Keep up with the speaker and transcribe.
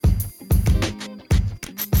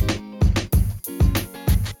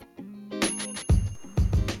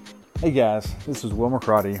Hey guys, this is Will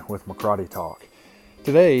McCrotty with McCrotty Talk.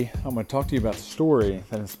 Today, I'm going to talk to you about the story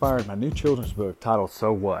that inspired my new children's book titled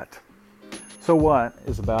So What? So What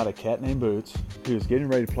is about a cat named Boots who is getting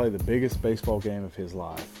ready to play the biggest baseball game of his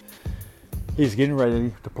life. He's getting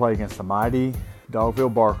ready to play against the mighty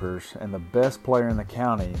Dogville Barkers and the best player in the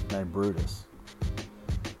county named Brutus.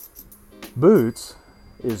 Boots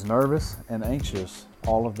is nervous and anxious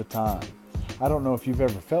all of the time. I don't know if you've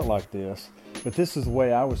ever felt like this, but this is the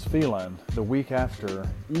way I was feeling the week after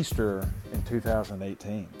Easter in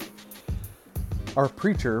 2018. Our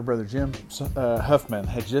preacher, Brother Jim Huffman,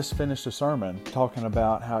 had just finished a sermon talking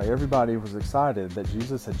about how everybody was excited that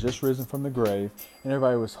Jesus had just risen from the grave and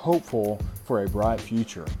everybody was hopeful for a bright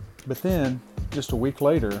future. But then, just a week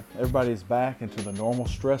later, everybody is back into the normal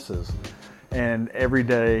stresses and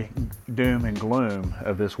everyday doom and gloom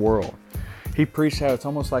of this world. He preached how it's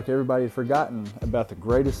almost like everybody had forgotten about the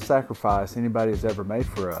greatest sacrifice anybody has ever made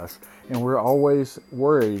for us, and we're always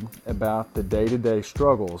worried about the day-to-day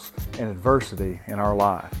struggles and adversity in our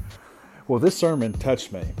life. Well, this sermon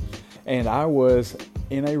touched me, and I was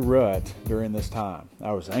in a rut during this time.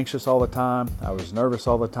 I was anxious all the time. I was nervous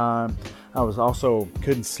all the time. I was also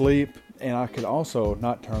couldn't sleep, and I could also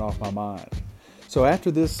not turn off my mind. So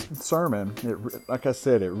after this sermon, like I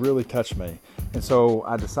said, it really touched me. And so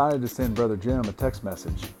I decided to send Brother Jim a text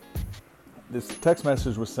message. This text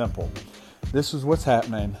message was simple. This is what's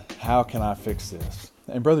happening. How can I fix this?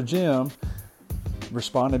 And Brother Jim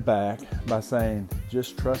responded back by saying,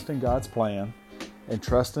 just trust in God's plan and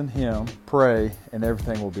trust in Him, pray, and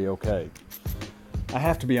everything will be okay. I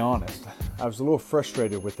have to be honest. I was a little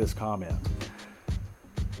frustrated with this comment.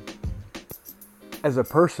 As a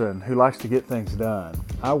person who likes to get things done,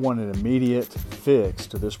 I want an immediate fix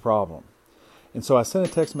to this problem. And so I sent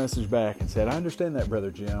a text message back and said, I understand that,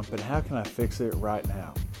 Brother Jim, but how can I fix it right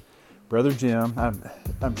now? Brother Jim,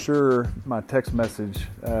 I'm sure my text message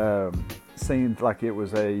seemed like it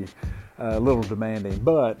was a little demanding,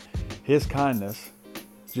 but his kindness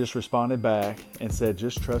just responded back and said,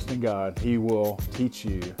 just trust in God. He will teach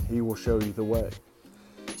you. He will show you the way.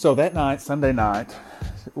 So that night, Sunday night,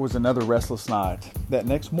 was another restless night. That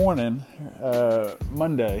next morning,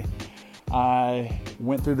 Monday, I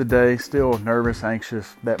went through the day still nervous,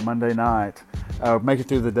 anxious. That Monday night, make it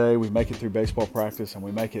through the day, we make it through baseball practice, and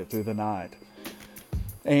we make it through the night.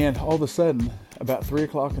 And all of a sudden, about 3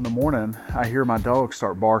 o'clock in the morning, I hear my dogs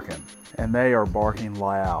start barking, and they are barking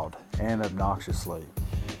loud and obnoxiously.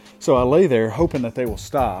 So I lay there hoping that they will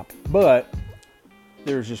stop, but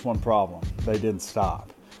there's just one problem. They didn't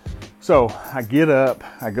stop. So I get up,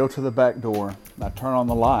 I go to the back door, and I turn on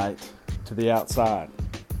the light to the outside.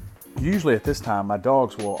 Usually at this time, my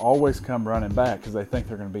dogs will always come running back because they think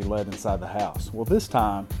they're going to be led inside the house. Well, this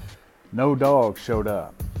time, no dogs showed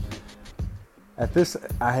up.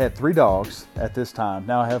 I had 3 dogs at this time.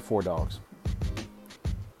 Now I have 4 dogs.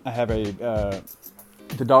 I have the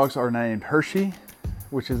dogs are named Hershey,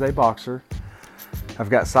 which is a boxer. I've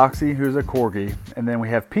got Soxy, who's a corgi, and then we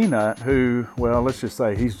have Peanut, who, well, let's just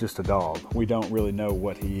say he's just a dog. We don't really know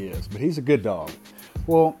what he is, but he's a good dog.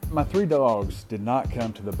 Well, my 3 dogs did not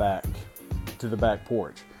come to the back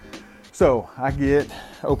porch. So I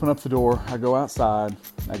open up the door, I go outside,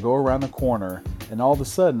 I go around the corner, and all of a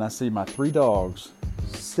sudden I see my 3 dogs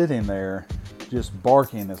sitting there just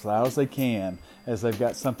barking as loud as they can as they've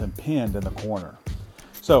got something pinned in the corner.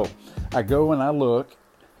 So I go and I look,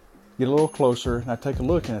 get a little closer, and I take a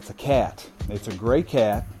look, and it's a cat. It's a gray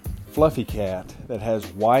cat, fluffy cat that has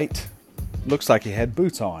white, looks like he had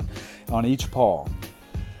boots on each paw.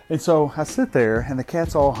 And so I sit there, and the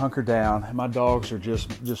cat's all hunkered down, and my dogs are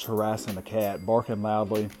just harassing the cat, barking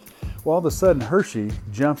loudly. Well, all of a sudden, Hershey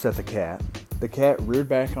jumps at the cat. The cat reared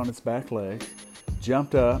back on its back legs,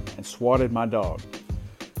 jumped up, and swatted my dog.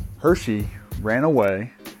 Hershey ran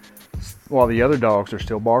away while the other dogs are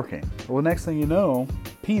still barking. Well, the next thing you know,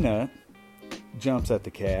 Peanut jumps at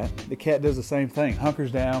the cat. The cat does the same thing,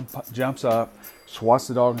 hunkers down, jumps up, swats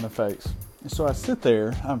the dog in the face. And so I sit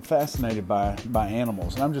there, I'm fascinated by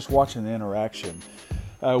animals, and I'm just watching the interaction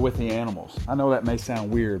with the animals. I know that may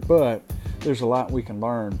sound weird, but there's a lot we can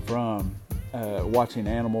learn from watching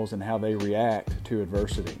animals and how they react to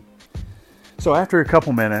adversity. So after a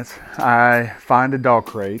couple minutes, I find a dog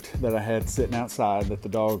crate that I had sitting outside that the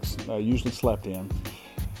dogs usually slept in,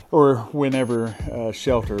 or whenever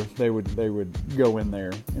shelter, they would go in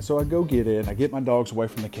there. And so I go get it, I get my dogs away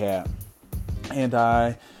from the cat, and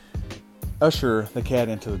I usher the cat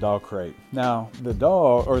into the dog crate. Now,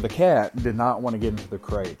 the cat did not want to get into the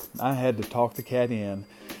crate. I had to talk the cat in,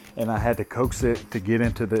 and I had to coax it to get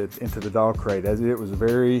into the dog crate, as it was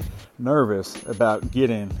very nervous about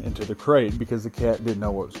getting into the crate because the cat didn't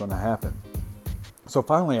know what was going to happen. So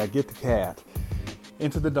finally I get the cat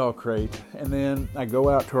into the dog crate, and then I go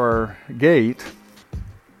out to our gate,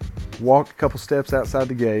 walk a couple steps outside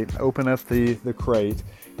the gate, open up the crate,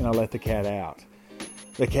 and I let the cat out.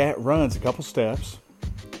 The cat runs a couple steps,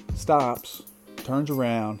 stops, turns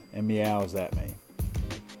around, and meows at me.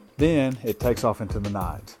 Then it takes off into the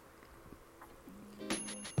night.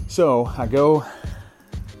 So I go,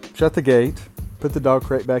 shut the gate, put the dog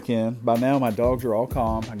crate back in. By now my dogs are all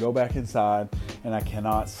calm. I go back inside and I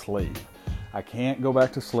cannot sleep. I can't go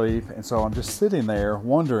back to sleep, and so I'm just sitting there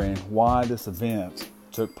wondering why this event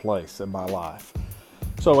took place in my life.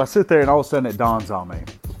 So I sit there and all of a sudden it dawns on me.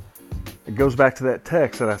 It goes back to that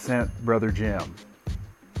text that I sent Brother Jim.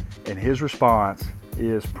 And his response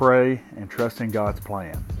is pray and trust in God's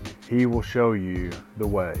plan. He will show you the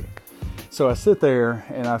way. So I sit there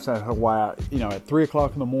and I said, wow, at 3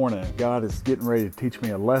 o'clock in the morning, God is getting ready to teach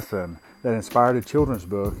me a lesson that inspired a children's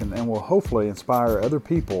book and will hopefully inspire other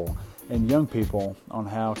people and young people on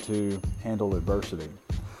how to handle adversity.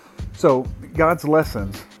 So God's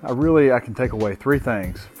lessons, I can take away 3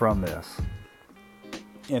 things from this,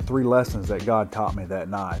 and 3 lessons that God taught me that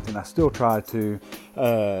night, and I still try to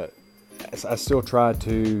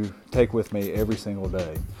take with me every single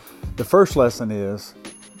day. The first lesson is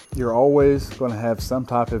you're always going to have some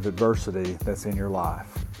type of adversity that's in your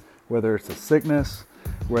life, whether it's a sickness,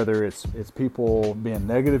 whether it's people being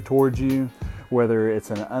negative towards you, whether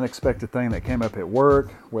it's an unexpected thing that came up at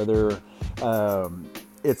work, whether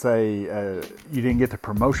it's you didn't get the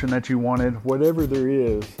promotion that you wanted, whatever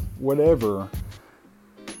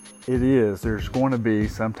it is, there's going to be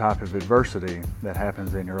some type of adversity that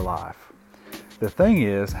happens in your life. The thing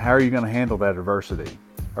is, how are you going to handle that adversity?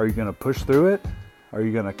 Are you going to push through it? Are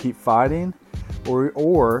you going to keep fighting?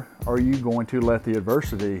 Or are you going to let the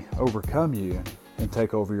adversity overcome you and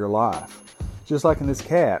take over your life? Just like in this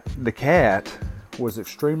cat, the cat was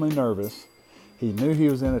extremely nervous. He knew he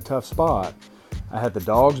was in a tough spot. I had the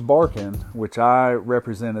dogs barking, which I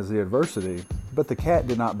represent as the adversity, but the cat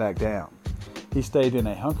did not back down. He stayed in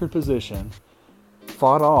a hunkered position,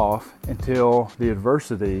 fought off until the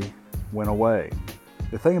adversity went away.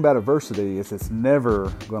 The thing about adversity is it's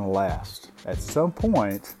never going to last. At some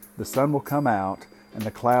point, the sun will come out and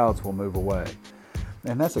the clouds will move away.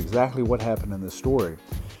 And that's exactly what happened in this story,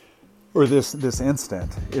 or this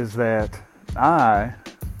instant, is that I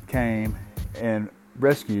came and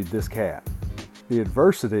rescued this cat.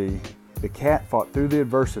 The cat fought through the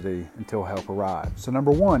adversity until help arrived. So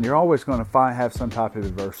number one, you're always going to have some type of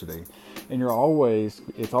adversity, and it's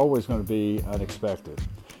always going to be unexpected.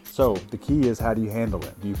 So the key is, how do you handle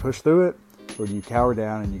it? Do you push through it, or do you cower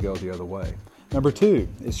down and you go the other way? Number 2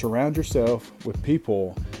 is surround yourself with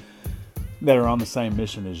people that are on the same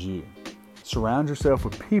mission as you. Surround yourself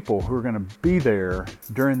with people who are going to be there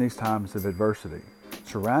during these times of adversity.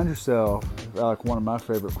 Surround yourself, like one of my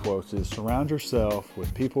favorite quotes is, surround yourself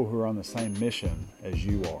with people who are on the same mission as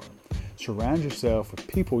you are. Surround yourself with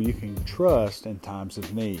people you can trust in times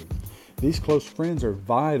of need. These close friends are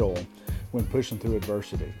vital when pushing through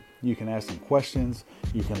adversity. You can ask them questions,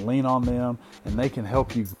 you can lean on them, and they can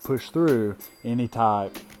help you push through any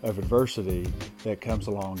type of adversity that comes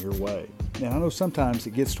along your way. And I know sometimes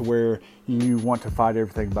it gets to where you want to fight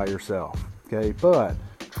everything by yourself, okay? But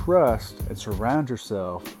trust and surround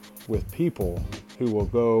yourself with people who will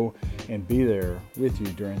go and be there with you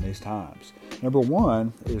during these times. Number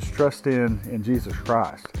 1 is trust in Jesus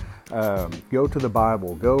Christ. Go to the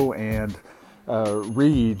Bible, go and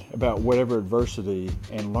read about whatever adversity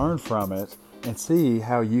and learn from it, and see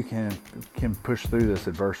how you can push through this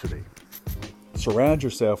adversity. Surround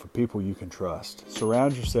yourself with people you can trust.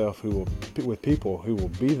 Surround yourself with people who will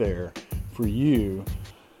be there for you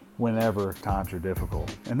whenever times are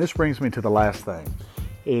difficult. And this brings me to the last thing,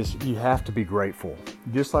 is you have to be grateful.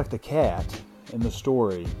 Just like the cat in the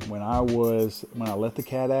story, when I let the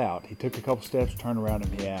cat out, he took a couple steps, turned around,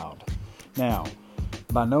 and meowed. Now,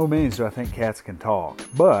 by no means do I think cats can talk,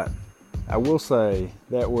 but I will say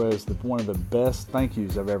that was one of the best thank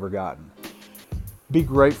yous I've ever gotten. Be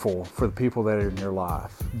grateful for the people that are in your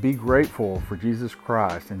life. Be grateful for Jesus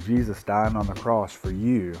Christ and Jesus dying on the cross for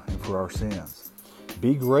you and for our sins.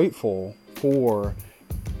 Be grateful for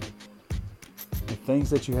the things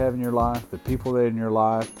that you have in your life, the people that are in your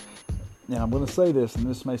life. And I'm going to say this, and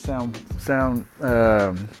this may sound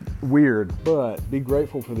weird, but be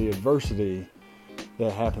grateful for the adversity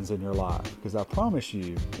that happens in your life. Because I promise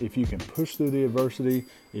you, if you can push through the adversity,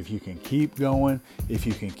 if you can keep going, if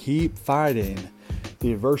you can keep fighting,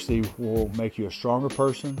 the adversity will make you a stronger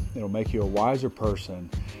person. It'll make you a wiser person,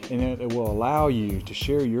 and it will allow you to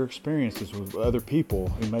share your experiences with other people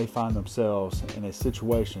who may find themselves in a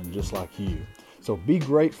situation just like you. So be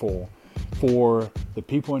grateful for the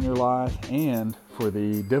people in your life and for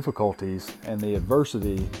the difficulties and the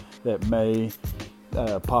adversity that may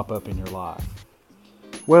pop up in your life.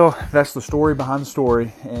 Well, that's the story behind the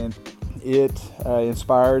story, and it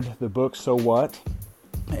inspired the book So What?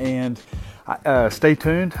 And stay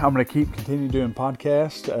tuned. I'm going to continue doing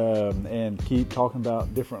podcasts and keep talking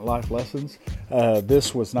about different life lessons.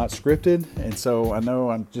 This was not scripted, and so I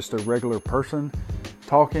know I'm just a regular person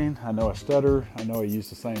talking. I know I stutter. I know I use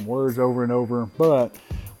the same words over and over, but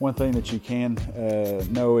one thing that you can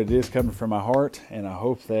know, it is coming from my heart, and I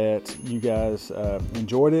hope that you guys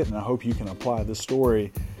enjoyed it, and I hope you can apply this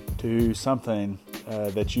story to something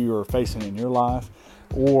that you are facing in your life,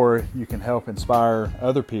 or you can help inspire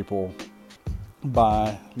other people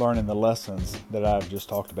by learning the lessons that I've just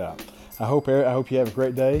talked about. I hope you have a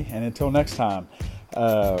great day, and until next time,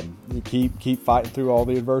 keep fighting through all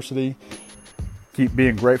the adversity. Keep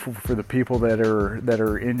being grateful for the people that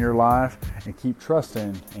are in your life, and keep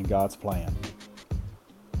trusting in God's plan.